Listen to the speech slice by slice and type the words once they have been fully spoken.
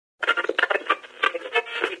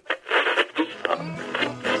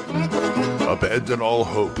Abandon all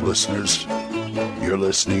hope, listeners. You're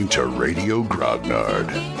listening to Radio Grognard,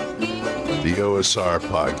 the OSR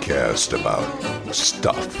podcast about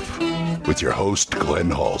stuff, with your host, Glenn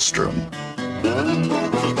Hallstrom.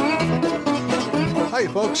 Hi,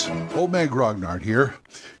 folks. Old Man Grognard here,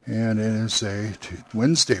 and it is a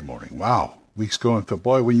Wednesday morning. Wow, week's going. But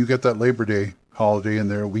boy, when you get that Labor Day holiday in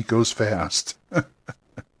there, a week goes fast.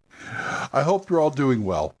 I hope you're all doing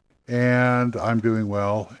well. And I'm doing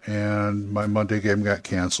well, and my Monday game got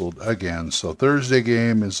canceled again. So Thursday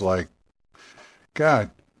game is like, God,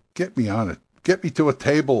 get me on it. Get me to a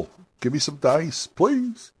table. Give me some dice,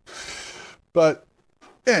 please. But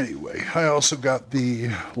anyway, I also got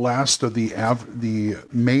the last of the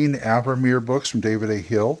main Avermeer books from David A.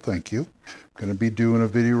 Hill. Thank you. I'm going to be doing a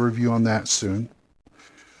video review on that soon.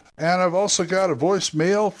 And I've also got a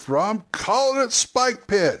voicemail from Colin at Spike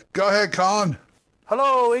Pit. Go ahead, Colin.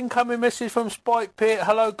 Hello, incoming message from Spike Pit.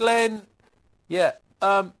 Hello, Glenn. Yeah,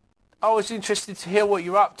 I was interested to hear what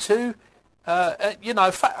you're up to. By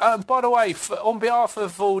the way, on behalf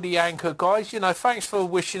of all the Anchor guys, thanks for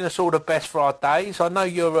wishing us all the best for our days. I know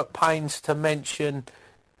you're at pains to mention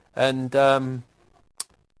and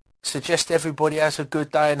suggest everybody has a good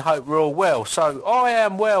day and hope we're all well. So I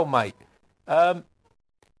am well, mate.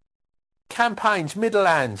 Campaigns,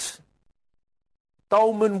 Middlelands,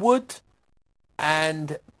 Dolmen Wood.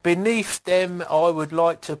 And beneath them, I would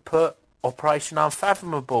like to put Operation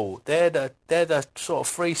Unfathomable. They're the sort of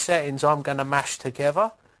three settings I'm going to mash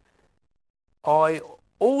together. I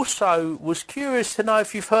also was curious to know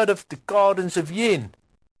if you've heard of the Gardens of Yin.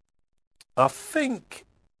 I think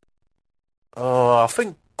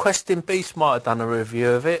Questing Beast might have done a review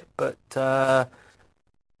of it, but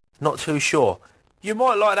not too sure. You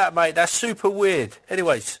might like that, mate. That's super weird.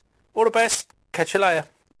 Anyways, all the best. Catch you later.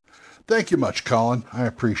 Thank you much, Colin. I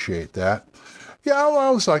appreciate that. Yeah, I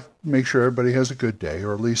always like to make sure everybody has a good day,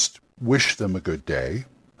 or at least wish them a good day,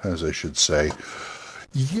 as I should say.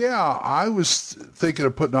 Yeah, I was thinking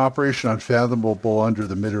of putting Operation Unfathomable under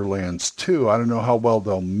the Midderlands, too. I don't know how well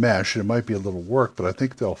they'll mesh. It might be a little work, but I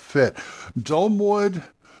think they'll fit. Dolmenwood,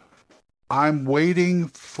 I'm waiting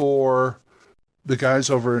for the guys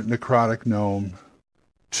over at Necrotic Gnome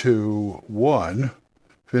to,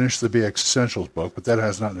 finish the BX Essentials book, but that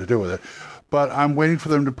has nothing to do with it. But I'm waiting for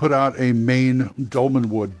them to put out a main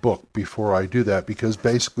Dolmenwood book before I do that, because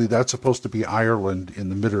basically that's supposed to be Ireland in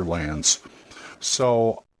the Midderlands.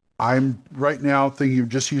 So I'm right now thinking of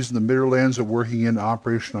just using the Midderlands and working in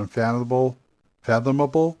Operation Unfathomable,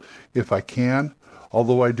 if I can.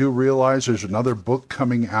 Although I do realize there's another book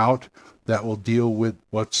coming out that will deal with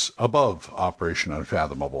what's above Operation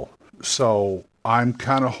Unfathomable. So I'm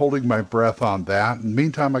kind of holding my breath on that. In the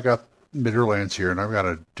meantime, I got Midderlands here, and I've got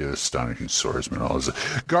to do Astonishing Swordsman. All this.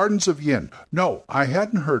 Gardens of Yin. No, I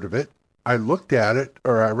hadn't heard of it. I looked at it,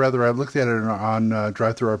 I looked at it on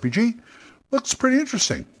Drive-Thru RPG. Looks pretty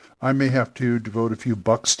interesting. I may have to devote a few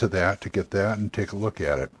bucks to that to get that and take a look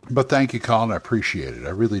at it. But thank you, Colin. I appreciate it.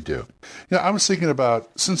 I really do. I was thinking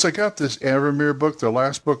about, since I got this Avermeer book, the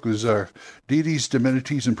last book was Deities,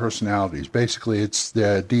 Divinities, and Personalities. Basically, it's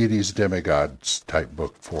the Deities, Demigods type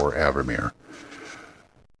book for Avermeer.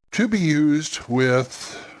 To be used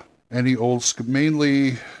with any old,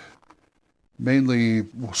 mainly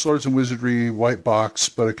Swords and Wizardry, white box,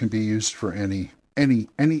 but it can be used for any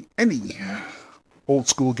old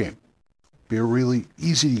school game. Be really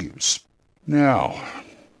easy to use. Now,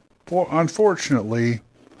 unfortunately,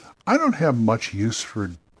 I don't have much use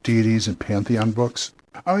for Deities and Pantheon books.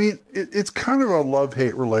 I mean, it's kind of a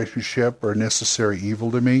love-hate relationship or necessary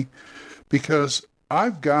evil to me, because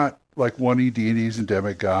I've got like 1E Deities and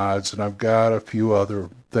Demigods, and I've got a few other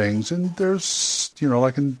things, and there's,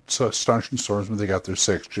 like in Astonishing Swordsman, they got their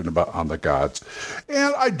section on the gods,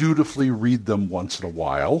 and I dutifully read them once in a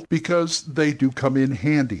while, because they do come in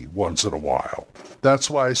handy once in a while. That's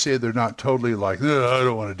why I say they're not totally like, I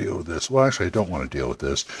don't want to deal with this. Well, actually, I don't want to deal with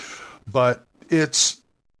this, but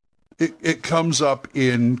it comes up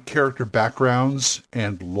in character backgrounds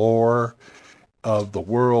and lore of the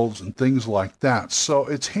worlds and things like that, so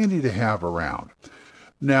it's handy to have around.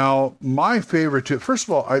 Now, my favorite, first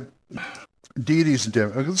of all, Deities and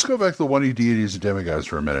Demigods. Let's go back to the 1E Deities and Demigods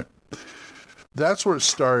for a minute. That's where it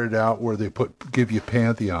started out, where they give you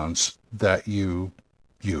pantheons that you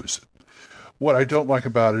use. What I don't like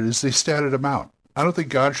about it is they statted them out. I don't think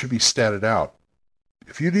God should be statted out.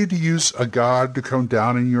 If you need to use a god to come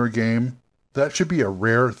down in your game, that should be a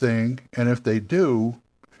rare thing, and if they do,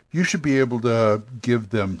 you should be able to give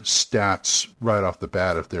them stats right off the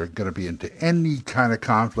bat if they're going to be into any kind of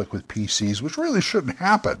conflict with PCs, which really shouldn't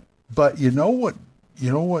happen. But you know what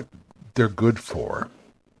they're good for?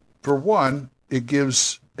 For one, it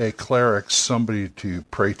gives a cleric somebody to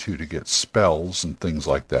pray to get spells and things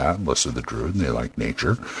like that, unless they're the druid and they like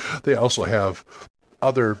nature. They also have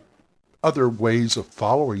other ways of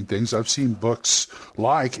following things. I've seen books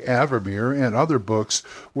like Avamere and other books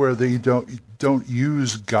where they don't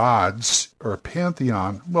use gods or a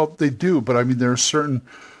pantheon. Well, they do, but I mean there are certain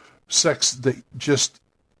sects that just,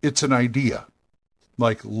 it's an idea,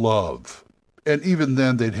 like love. And even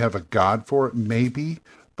then they'd have a god for it, maybe.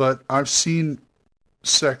 But I've seen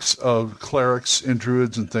sects of clerics and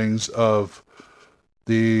druids and things of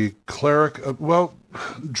the cleric of, well,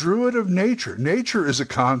 druid of nature. Nature is a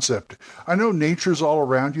concept. I know nature's all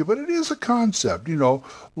around you, but it is a concept,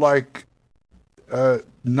 like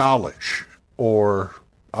knowledge or,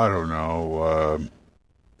 I don't know,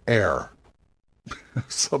 air,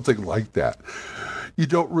 something like that.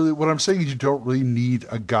 What I'm saying is you don't really need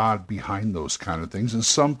a god behind those kind of things. In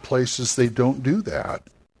some places they don't do that.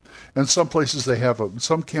 And some places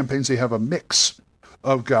some campaigns they have a mix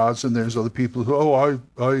of gods, and there's other people who,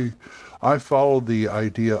 I follow the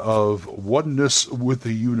idea of oneness with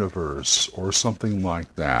the universe or something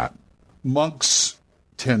like that. Monks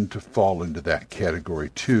tend to fall into that category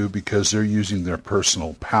too because they're using their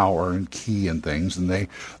personal power and ki and things, and they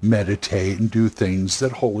meditate and do things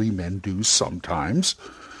that holy men do sometimes.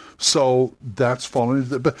 So that's fallen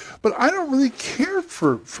into that. But I don't really care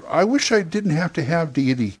for I wish I didn't have to have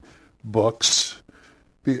deity books.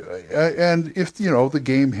 And if, the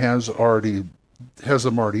game has them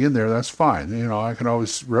already in there, that's fine. I can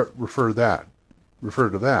always refer to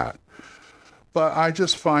that. But I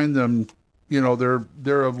just find them,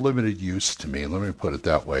 they're of limited use to me. Let me put it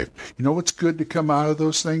that way. You know what's good to come out of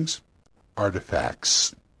those things?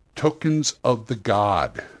 Artifacts. Tokens of the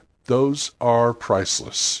god. Those are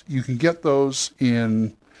priceless. You can get those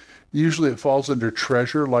usually it falls under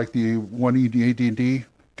treasure, like the 1E AD&D.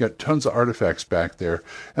 Got tons of artifacts back there,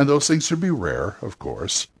 and those things should be rare, of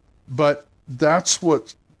course. But that's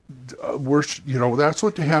what that's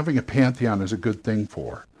what having a pantheon is a good thing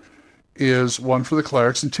for. Is one for the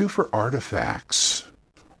clerics and two for artifacts.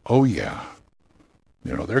 Oh yeah,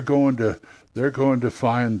 they're going to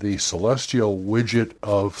find the celestial widget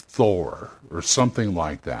of Thor or something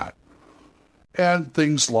like that, and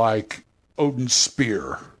things like Odin's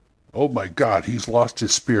spear. Oh my God, he's lost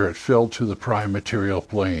his spear. It fell to the prime material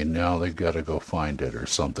plane. Now they've got to go find it or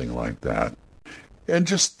something like that. And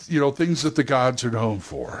just, things that the gods are known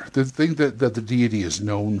for. The thing that the deity is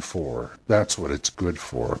known for. That's what it's good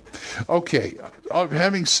for. Okay,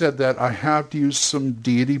 having said that, I have used some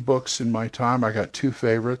deity books in my time. I got two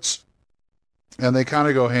favorites, and they kind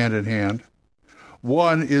of go hand in hand.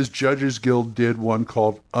 One is Judges Guild did one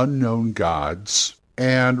called Unknown Gods,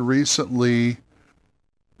 and recently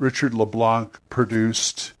Richard LeBlanc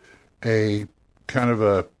produced a kind of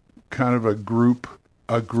a group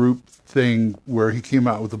thing where he came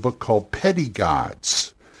out with a book called Petty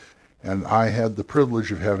Gods. And I had the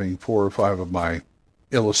privilege of having 4 or 5 of my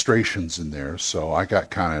illustrations in there, so I got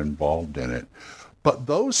kind of involved in it. But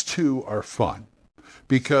those two are fun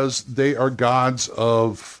because they are gods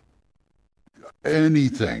of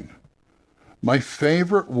anything. My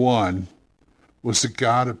favorite one was the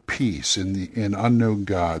god of peace in Unknown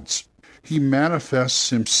Gods. He manifests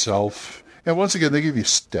himself, and once again, they give you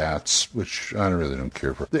stats, which I really don't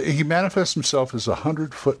care for. He manifests himself as a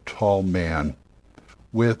 100-foot tall man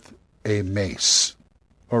with a mace,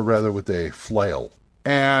 or rather with a flail.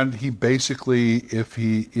 And he basically, if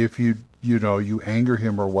you anger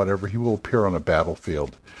him or whatever, he will appear on a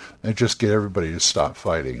battlefield and just get everybody to stop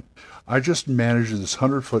fighting. I just managed this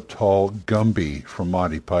 100-foot tall Gumby from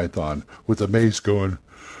Monty Python with a mace going,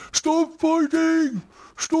 "Stop fighting!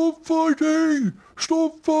 Stop fighting!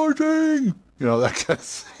 Stop fighting!" That kind of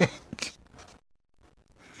thing.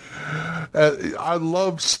 I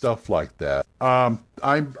love stuff like that. I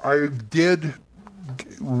did,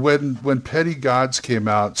 when Petty Gods came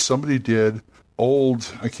out, somebody did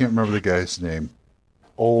I can't remember the guy's name,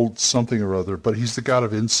 old something or other, but he's the god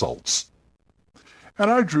of insults. And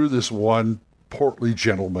I drew this one portly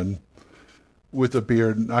gentleman with a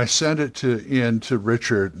beard, and I sent it in to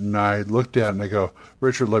Richard, and I looked at it and I go,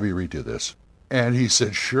 "Richard, let me redo this." And he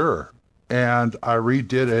said, "Sure." And I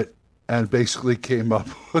redid it and basically came up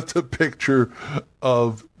with a picture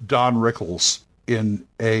of Don Rickles in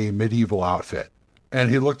a medieval outfit. And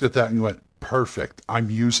he looked at that and went, "Perfect. I'm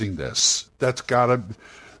using this. That's gotta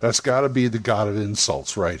be the god of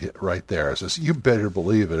insults right there." I says, "You better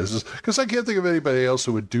believe it." Because I can't think of anybody else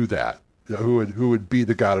who would do that, who would be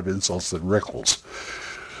the god of insults than Rickles.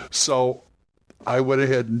 So I went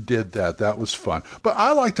ahead and did that. That was fun. But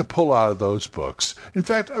I like to pull out of those books. In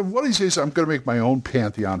fact, one of these days I'm going to make my own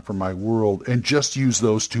Pantheon for my world and just use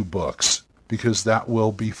those 2 books, because that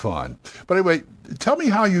will be fun. But anyway, tell me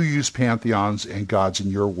how you use pantheons and gods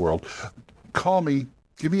in your world. Call me,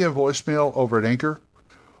 give me a voicemail over at Anchor,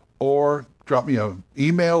 or drop me an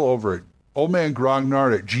email over at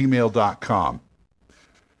oldmangrognard@gmail.com.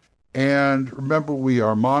 And remember, we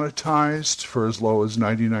are monetized for as low as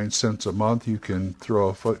 99 cents a month. You can throw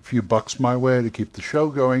a few bucks my way to keep the show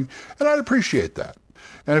going, and I'd appreciate that.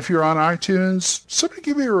 And if you're on iTunes, somebody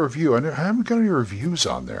give me a review. I haven't got any reviews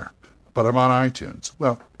on there, but I'm on iTunes.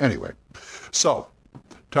 Well, anyway, so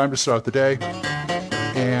time to start the day.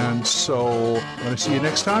 And so when I see you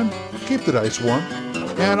next time, keep the dice warm,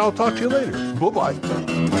 and I'll talk to you later. Bye-bye.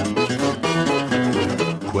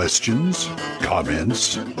 Questions? Comments?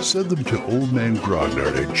 Send them to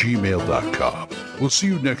oldmangrognard@gmail.com. We'll see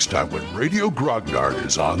you next time when Radio Grognard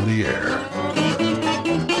is on the air.